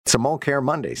It's a Mulcair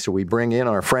Monday, so we bring in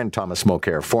our friend Thomas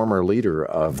Mulcair, former leader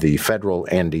of the federal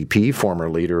NDP, former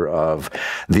leader of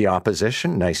the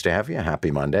opposition. Nice to have you.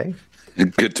 Happy Monday.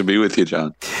 Good to be with you,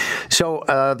 John. So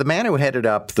the man who headed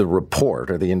up the report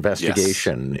or the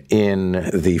investigation in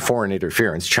the foreign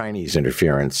interference, Chinese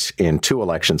interference in 2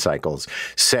 election cycles,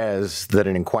 says that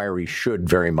an inquiry should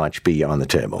very much be on the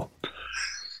table.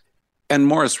 And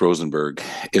Morris Rosenberg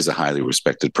is a highly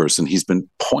respected person. He's been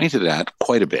pointed at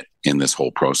quite a bit in this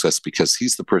whole process because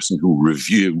he's the person who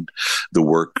reviewed the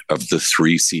work of the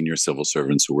 3 senior civil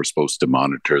servants who were supposed to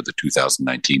monitor the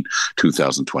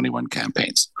 2019-2021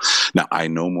 campaigns. Now, I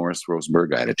know Morris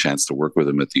Rosenberg. I had a chance to work with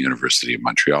him at the University of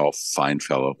Montreal, fine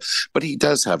fellow, but he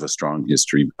does have a strong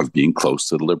history of being close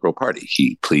to the Liberal Party.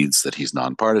 He pleads that he's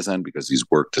nonpartisan because he's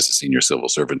worked as a senior civil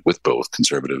servant with both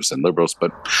Conservatives and Liberals,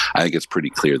 but I think it's pretty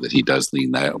clear that he does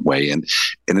lean that way, and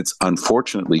it's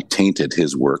unfortunately tainted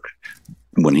his work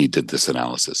when he did this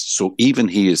analysis. So even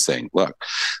he is saying, look,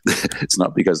 it's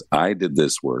not because I did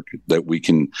this work that we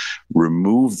can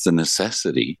remove the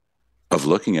necessity of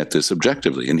looking at this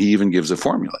objectively. And he even gives a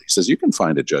formula. He says you can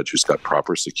find a judge who's got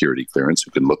proper security clearance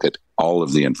who can look at all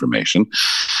of the information,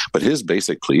 but his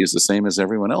basic plea is the same as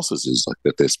everyone else's, is like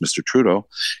that this, Mr. Trudeau,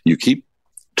 you keep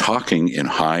talking in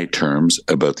high terms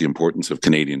about the importance of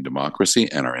Canadian democracy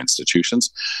and our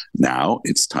institutions. Now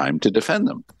it's time to defend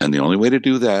them. And the only way to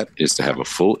do that is to have a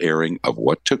full airing of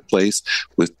what took place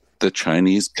with the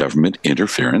Chinese government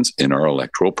interference in our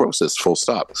electoral process, full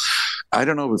stop. I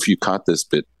don't know if you caught this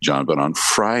bit, John, but on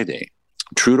Friday,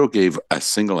 Trudeau gave a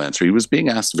single answer. He was being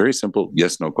asked very simple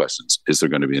yes, no questions. Is there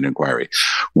going to be an inquiry?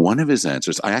 One of his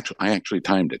answers, I actually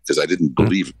timed it because I didn't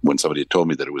believe when somebody had told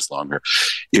me that it was longer.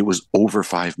 It was over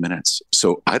 5 minutes.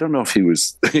 So I don't know if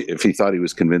if he thought he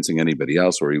was convincing anybody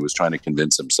else or he was trying to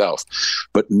convince himself.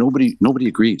 But nobody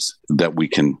agrees that we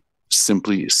can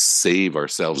simply save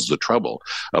ourselves the trouble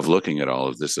of looking at all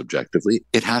of this objectively.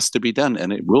 It has to be done,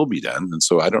 and it will be done. And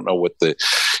so I don't know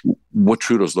what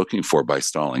Trudeau's looking for by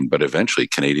stalling, but eventually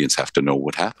Canadians have to know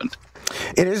what happened.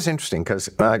 It is interesting because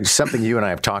something you and I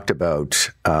have talked about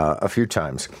a few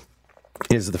times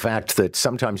is the fact that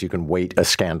sometimes you can wait a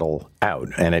scandal out,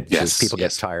 and it just people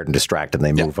get tired and distracted and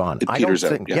they move on.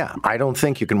 I don't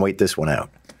think you can wait this one out.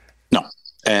 No.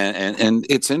 And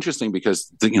it's interesting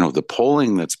because the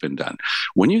polling that's been done,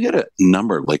 when you get a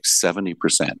number like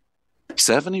 70%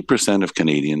 of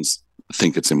Canadians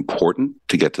think it's important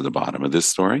to get to the bottom of this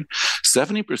story.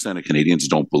 70% of Canadians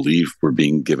don't believe we're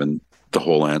being given the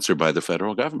whole answer by the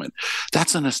federal government.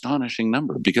 That's an astonishing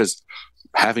number because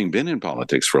having been in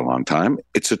politics for a long time,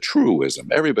 it's a truism.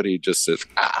 Everybody just says,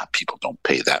 people don't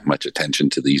pay that much attention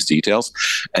to these details.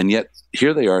 And yet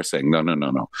here they are saying,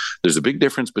 no. There's a big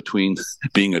difference between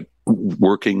being a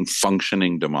working,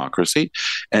 functioning democracy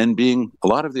and being a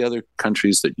lot of the other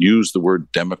countries that use the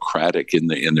word democratic in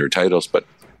their titles, but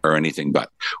are anything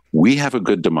but. We have a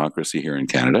good democracy here in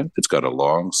Canada. It's got a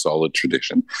long, solid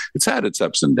tradition. It's had its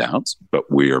ups and downs, but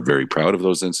we are very proud of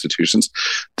those institutions.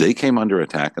 They came under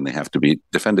attack and they have to be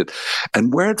defended.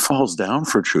 And where it falls down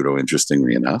for Trudeau,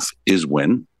 interestingly enough, is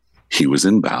when he was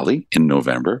in Bali in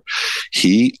November.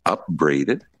 He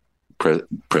upbraided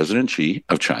President Xi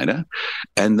of China,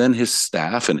 and then his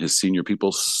staff and his senior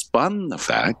people spun the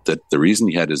fact that the reason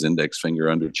he had his index finger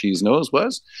under Xi's nose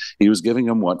was he was giving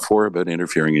him what for about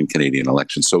interfering in Canadian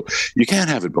elections. So you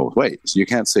can't have it both ways. You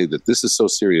can't say that this is so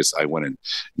serious, I went and,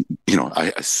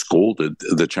 I scolded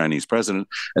the Chinese president,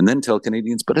 and then tell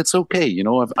Canadians, but it's okay.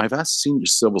 I've asked senior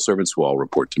civil servants who all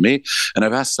report to me, and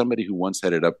I've asked somebody who once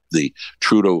headed up the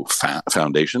Trudeau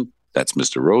Foundation. That's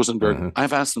Mr. Rosenberg. Mm-hmm.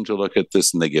 I've asked them to look at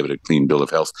this, and they give it a clean bill of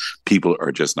health. People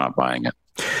are just not buying it.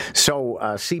 So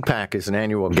CPAC is an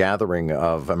annual gathering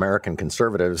of American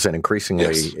conservatives, and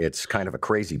increasingly it's kind of a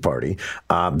crazy party.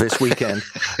 This weekend,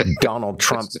 Donald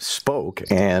Trump spoke,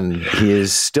 and he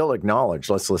is still acknowledged,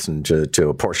 let's listen to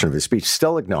a portion of his speech,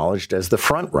 still acknowledged as the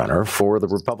front runner for the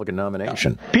Republican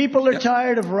nomination. People are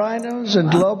tired of rhinos and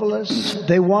globalists.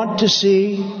 They want to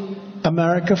see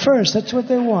America first. That's what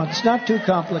they want. It's not too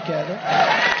complicated.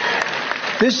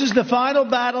 This is the final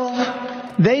battle.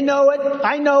 They know it.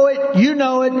 I know it. You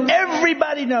know it.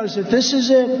 Everybody knows it. This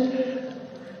is it.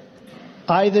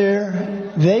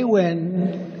 Either they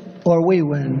win or we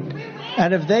win.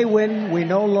 And if they win, we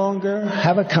no longer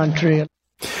have a country.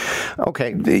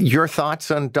 Okay, your thoughts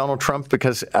on Donald Trump?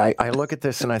 Because I look at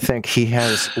this and I think he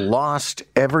has lost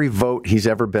every vote he's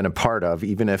ever been a part of,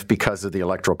 even if because of the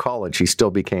Electoral College he still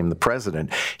became the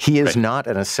president. He is not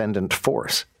an ascendant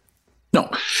force. No,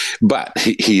 but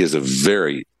he is a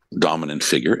very dominant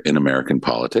figure in American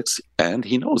politics, and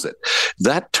he knows it.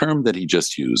 That term that he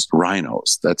just used,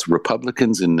 rhinos, that's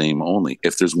Republicans in name only.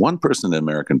 If there's one person in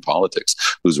American politics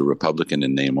who's a Republican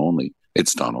in name only,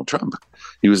 it's Donald Trump.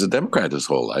 He was a Democrat his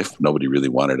whole life. Nobody really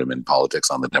wanted him in politics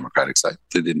on the Democratic side.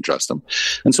 They didn't trust him.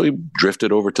 And so he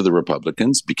drifted over to the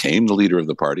Republicans, became the leader of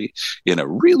the party in a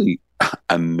really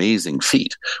amazing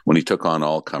feat when he took on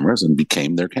all comers and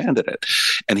became their candidate.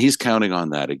 And he's counting on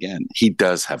that again. He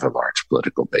does have a large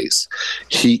political base.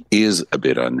 He is a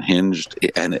bit unhinged,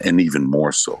 and even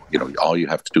more so. You know, all you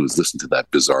have to do is listen to that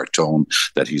bizarre tone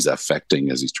that he's affecting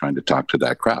as he's trying to talk to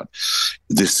that crowd.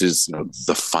 This is, you know,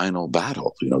 the final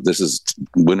battle. You know, this is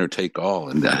winner take all,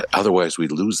 and otherwise we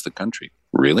lose the country.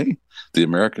 Really? The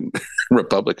American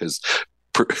Republic has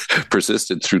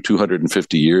persisted through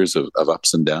 250 years of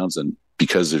ups and downs, and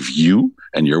because of you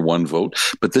and your one vote.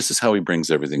 But this is how he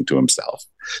brings everything to himself.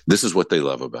 This is what they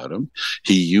love about him.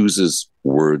 He uses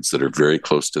words that are very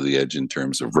close to the edge in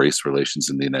terms of race relations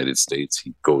in the United States.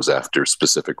 He goes after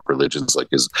specific religions like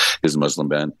his Muslim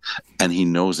ban, and he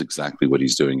knows exactly what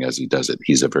he's doing as he does it.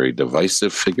 He's a very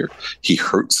divisive figure. He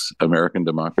hurts American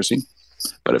democracy.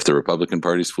 But if the Republican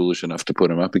Party is foolish enough to put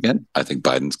him up again, I think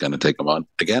Biden's going to take him on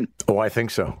again. Oh, I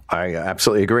think so. I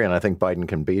absolutely agree. And I think Biden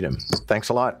can beat him. Thanks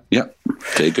a lot. Yeah.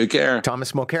 Take good care.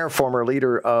 Thomas Mulcair, former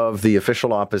leader of the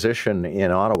official opposition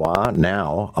in Ottawa,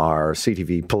 now our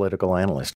CTV political analyst.